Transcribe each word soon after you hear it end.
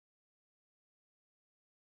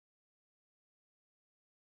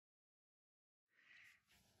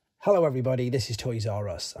Hello everybody, this is Toys R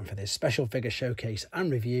Us, and for this special figure showcase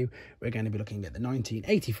and review, we're going to be looking at the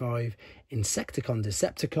 1985 Insecticon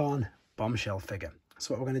Decepticon Bombshell figure.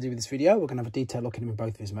 So what we're going to do with this video, we're going to have a detailed look at him in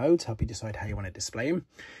both of his modes, help you decide how you want to display him.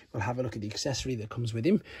 We'll have a look at the accessory that comes with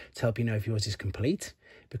him to help you know if yours is complete.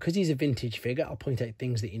 Because he's a vintage figure, I'll point out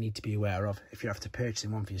things that you need to be aware of if you have to purchase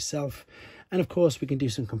one for yourself. And of course, we can do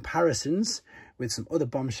some comparisons with some other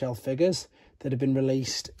Bombshell figures that have been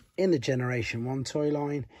released in the Generation 1 toy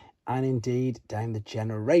line, and indeed down the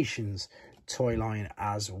Generations toy line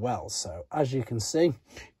as well. So as you can see,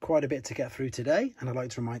 quite a bit to get through today, and I'd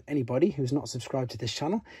like to remind anybody who's not subscribed to this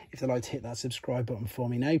channel, if they'd like to hit that subscribe button for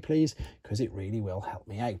me now please, because it really will help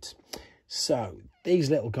me out. So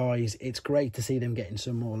these little guys, it's great to see them getting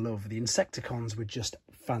some more love. The Insecticons were just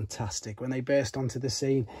fantastic when they burst onto the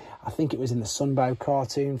scene. I think it was in the Sunbow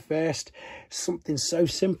cartoon first. Something so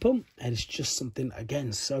simple, and it's just something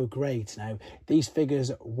again so great. Now these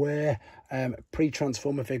figures were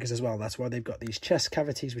pre-transformer figures as well. That's why they've got these chest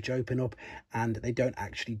cavities which open up and they don't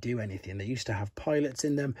actually do anything. They used to have pilots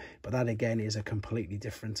in them, but that again is a completely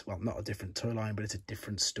different, well, not a different toy line, but it's a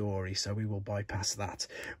different story, so we will bypass that.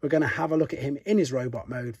 We're going to have a look at him in his robot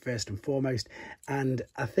mode first and foremost, and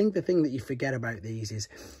I think the thing that you forget about these is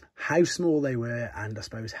how small they were, and I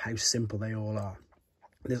suppose how simple they all are.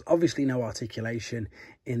 There's obviously no articulation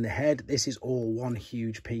in the head. This is all one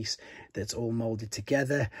huge piece that's all molded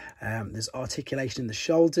together. There's articulation in the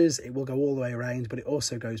shoulders. It will go all the way around, but it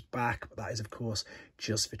also goes back. But that is, of course,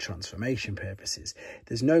 just for transformation purposes.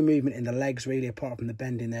 There's no movement in the legs really, apart from the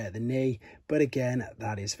bending there at the knee. But again,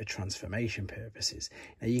 that is for transformation purposes.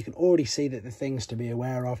 Now you can already see that the things to be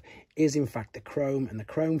aware of is in fact the chrome and the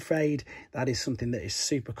chrome fade. That is something that is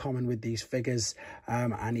super common with these figures,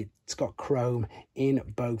 and it's got chrome in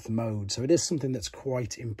both modes, so it is something that's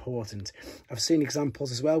quite important. I've seen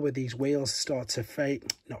examples as well where these wheels start to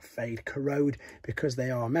corrode because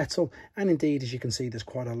they are metal, and indeed, as you can see, there's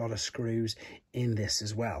quite a lot of screws in this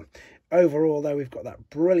as well. Overall though, we've got that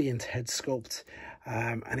brilliant head sculpt,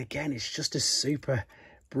 and again, it's just a super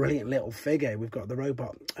brilliant little figure. We've got the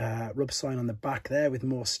robot rub sign on the back there with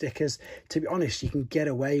more stickers. To be honest, you can get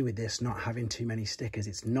away with this not having too many stickers.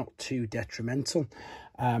 It's not too detrimental.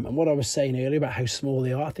 And what I was saying earlier about how small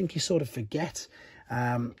they are, I think you sort of forget.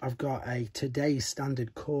 I've got a today's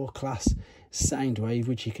standard core class Soundwave,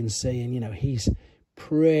 which you can see, and you know, he's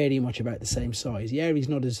pretty much about the same size. Yeah, he's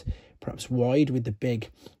not as perhaps wide with the big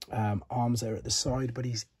arms there at the side, but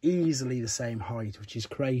he's easily the same height, which is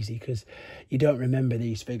crazy because you don't remember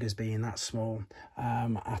these figures being that small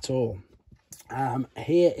at all.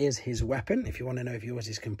 Here is his weapon, if you want to know if yours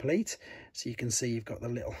is complete. So you can see you've got the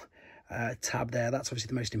little tab there. That's obviously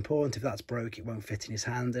the most important. If that's broke, it won't fit in his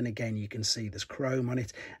hand, and again you can see there's chrome on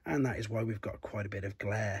it, and that is why we've got quite a bit of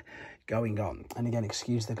glare going on. And again,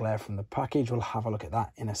 excuse the glare from the package, we'll have a look at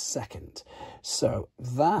that in a second. So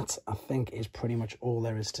that, I think, is pretty much all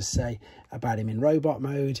there is to say about him in robot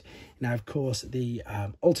mode. Now of course the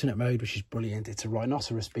alternate mode, which is brilliant, it's a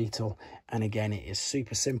rhinoceros beetle, and again it is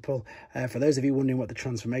super simple. For those of you wondering what the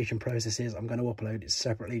transformation process is, I'm going to upload it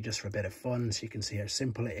separately just for a bit of fun so you can see how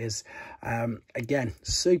simple it is. Again,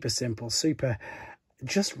 super simple, super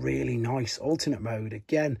just really nice. Alternate mode,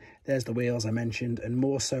 again, there's the wheels I mentioned, and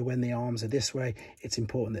more so when the arms are this way, it's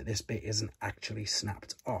important that this bit isn't actually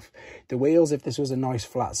snapped off. The wheels, if this was a nice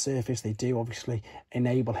flat surface, they do obviously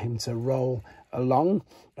enable him to roll along,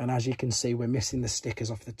 and as you can see, we're missing the stickers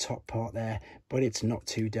off the top part there, but it's not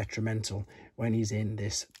too detrimental when he's in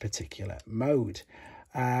this particular mode.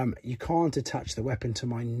 You can't attach the weapon to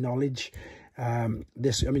my knowledge. I mean,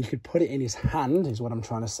 you could put it in his hand is what I'm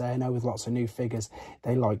trying to say. I know with lots of new figures,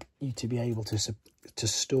 they like you to be able to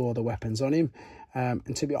store the weapons on him,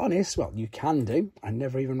 and to be honest, well, you can do. I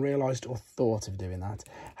never even realized or thought of doing that.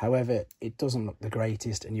 However, it doesn't look the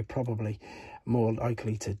greatest, and you're probably more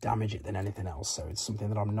likely to damage it than anything else, so it's something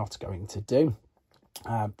that I'm not going to do.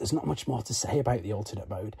 There's not much more to say about the alternate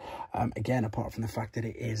mode, again, apart from the fact that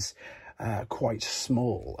it is quite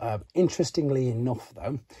small. Interestingly enough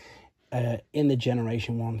though, in the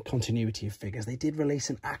Generation 1 continuity of figures, they did release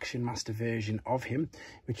an Action Master version of him,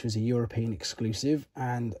 which was a European exclusive,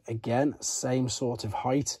 and again, same sort of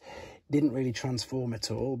height. Didn't really transform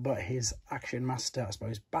at all, but his Action Master, I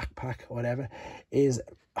suppose, backpack or whatever, is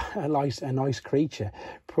a nice creature,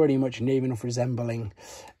 pretty much near enough resembling,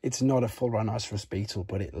 it's not a full rhinoceros beetle,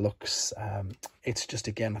 but it looks, it's just,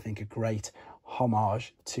 again, I think a great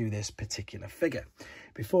homage to this particular figure.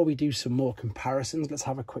 Before we do some more comparisons, let's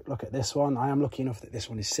have a quick look at this one. I am lucky enough that this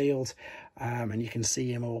one is sealed, and you can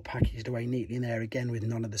see him all packaged away neatly in there, again with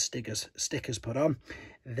none of the stickers put on.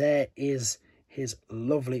 There is his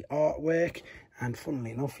lovely artwork, And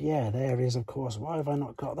funnily enough, yeah, there is, of course. Why have I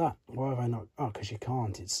not got that? Why have I not? Oh, because you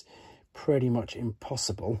can't. It's pretty much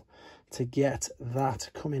impossible to get that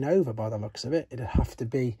coming over by the looks of it. It'd have to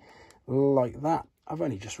be like that. I've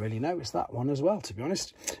only just really noticed that one as well, to be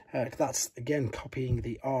honest. That's, again, copying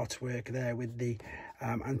the artwork there with the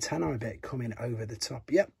antennae bit coming over the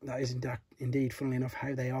top. Yep, that is indeed, funnily enough,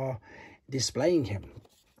 how they are displaying him.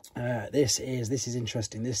 This is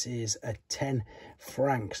interesting. This is a 10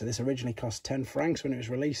 francs. So this originally cost 10 francs when it was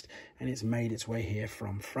released, and it's made its way here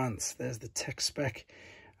from France. There's the tech spec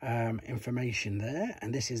information there,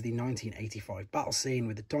 and this is the 1985 battle scene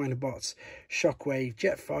with the Dinobots, Shockwave,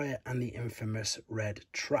 Jetfire, and the infamous red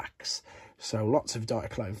tracks. So lots of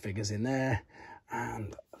Diaclone figures in there,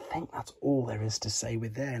 and I think that's all there is to say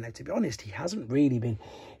with there. Now, to be honest, he hasn't really been,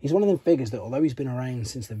 he's one of them figures that, although he's been around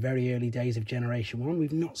since the very early days of Generation 1,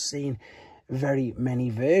 we've not seen very many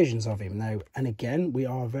versions of him now. And again, we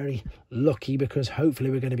are very lucky because hopefully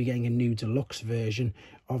we're going to be getting a new deluxe version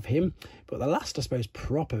of him. But the last, I suppose,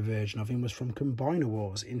 proper version of him was from Combiner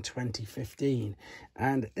Wars in 2015.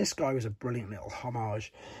 And this guy was a brilliant little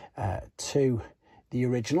homage to the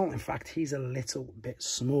original. In fact, he's a little bit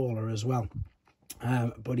smaller as well.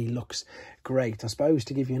 But he looks great. I suppose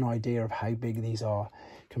to give you an idea of how big these are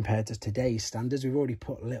compared to today's standards, we've already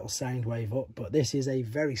put a little Soundwave up, but this is a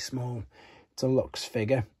very small deluxe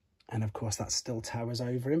figure, and of course that still towers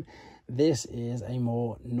over him. This is a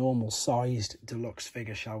more normal sized deluxe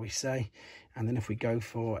figure, shall we say. And then if we go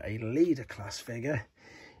for a leader class figure,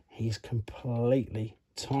 he's completely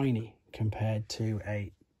tiny compared to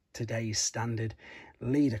a today's standard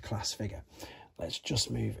leader class figure. Let's just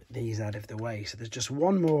move these out of the way. So there's just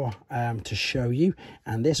one more to show you,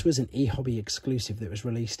 and this was an ehobby exclusive that was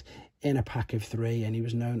released in a pack of 3, and he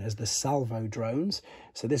was known as the Salvo Drones.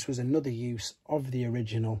 So this was another use of the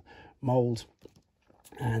original mold,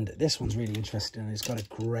 and this one's really interesting, and it's got a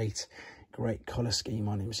great color scheme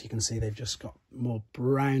on him. So you can see they've just got more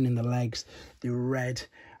brown in the legs, the red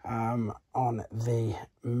on the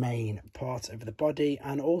main part of the body,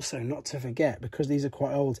 and also not to forget, because these are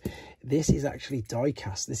quite old, this is actually die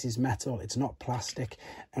cast. This is metal, it's not plastic,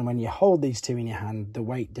 and when you hold these two in your hand, the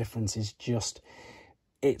weight difference is just,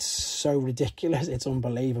 it's so ridiculous, it's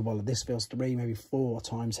unbelievable. This feels 3, maybe 4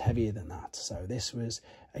 times heavier than that. So this was,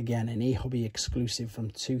 again, an ehobby exclusive from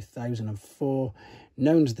 2004,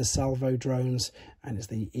 known as the Salvo Drones, and it's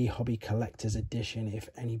the ehobby collector's edition. If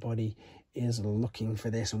anybody is looking for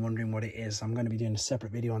this and wondering what it is, I'm going to be doing a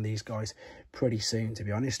separate video on these guys pretty soon, to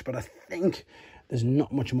be honest. But I think there's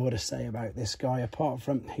not much more to say about this guy, apart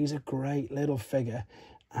from he's a great little figure,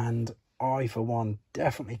 and I, for one,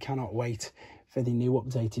 definitely cannot wait for the new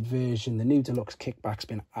updated version. The new deluxe kickback's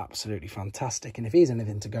been absolutely fantastic, and if he's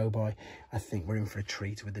anything to go by, I think we're in for a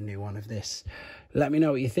treat with the new one of this. Let me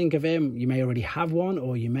know what you think of him. You may already have one,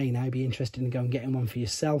 or you may now be interested in going and getting one for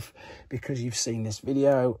yourself because you've seen this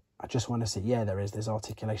video. I just want to say, yeah, there's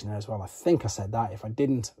articulation there as well. I think I said that. If I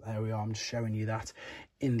didn't, there we are. I'm just showing you that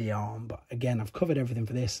in the arm. But again, I've covered everything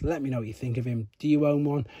for this. Let me know what you think of him. Do you own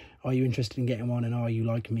one? Are you interested in getting one? And are you,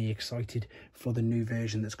 like me, excited for the new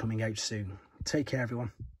version that's coming out soon? Take care,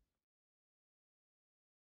 everyone.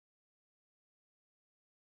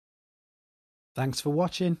 Thanks for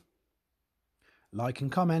watching. Like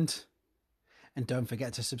and comment. And don't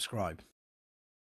forget to subscribe.